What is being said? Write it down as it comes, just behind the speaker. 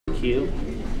Thank you.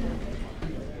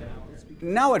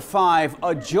 Now at 5,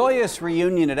 a joyous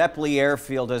reunion at Eppley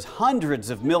Airfield as hundreds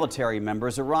of military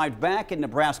members arrived back in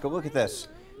Nebraska. Look at this,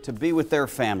 to be with their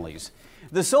families.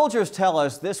 The soldiers tell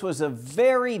us this was a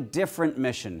very different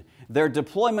mission, their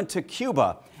deployment to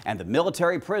Cuba and the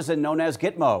military prison known as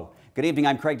Gitmo. Good evening,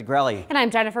 I'm Craig DeGrelli. And I'm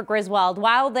Jennifer Griswold.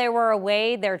 While they were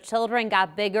away, their children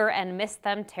got bigger and missed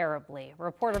them terribly.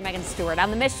 Reporter Megan Stewart on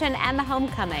the mission and the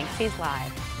homecoming. She's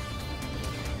live.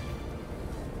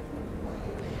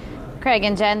 Craig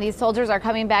and Jen, these soldiers are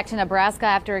coming back to Nebraska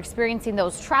after experiencing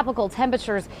those tropical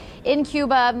temperatures in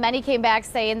Cuba. Many came back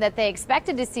saying that they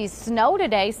expected to see snow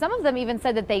today. Some of them even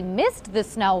said that they missed the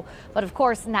snow, but of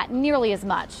course not nearly as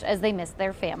much as they missed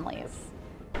their families.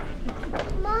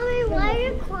 Mommy, why are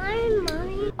you crying,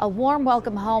 Mommy? A warm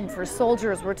welcome home for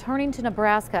soldiers returning to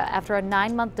Nebraska after a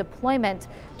 9-month deployment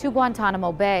to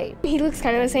Guantanamo Bay. He looks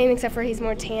kind of the same except for he's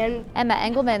more tan. Emma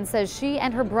Engelman says she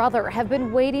and her brother have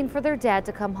been waiting for their dad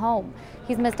to come home.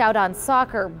 He's missed out on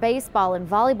soccer, baseball, and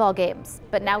volleyball games,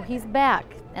 but now he's back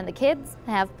and the kids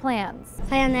have plans.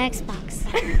 Play on the Xbox.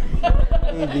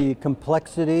 The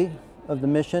complexity of the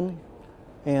mission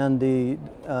and the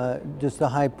just the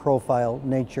high-profile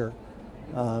nature,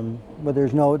 but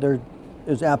there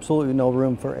is absolutely no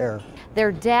room for error.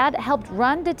 Their dad helped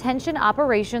run detention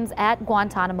operations at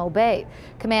Guantanamo Bay.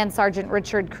 Command Sergeant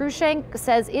Richard Cruikshank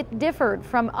says it differed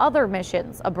from other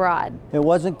missions abroad. It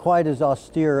wasn't quite as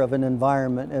austere of an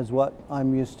environment as what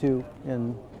I'm used to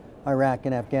in Iraq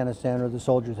and Afghanistan, or the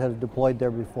soldiers had deployed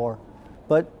there before.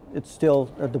 But it's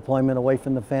still a deployment away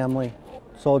from the family.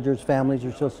 Soldiers' families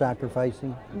are still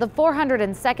sacrificing. The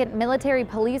 402nd Military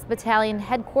Police Battalion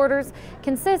headquarters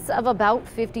consists of about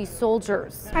 50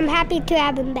 soldiers. I'm happy to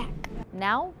have him back.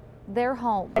 Now they're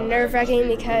home. Nerve-wracking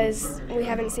because we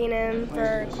haven't seen him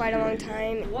for quite a long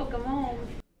time. Welcome home.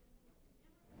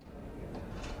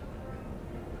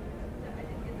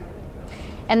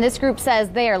 And this group says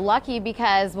they are lucky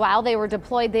because while they were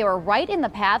deployed, they were right in the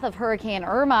path of Hurricane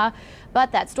Irma.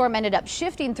 But that storm ended up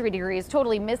shifting 3 degrees,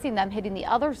 totally missing them, hitting the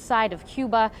other side of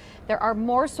Cuba. There are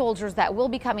more soldiers that will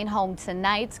be coming home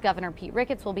tonight. Governor Pete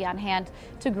Ricketts will be on hand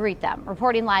to greet them.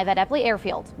 Reporting live at Eppley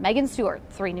Airfield, Megan Stewart,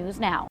 3 News Now.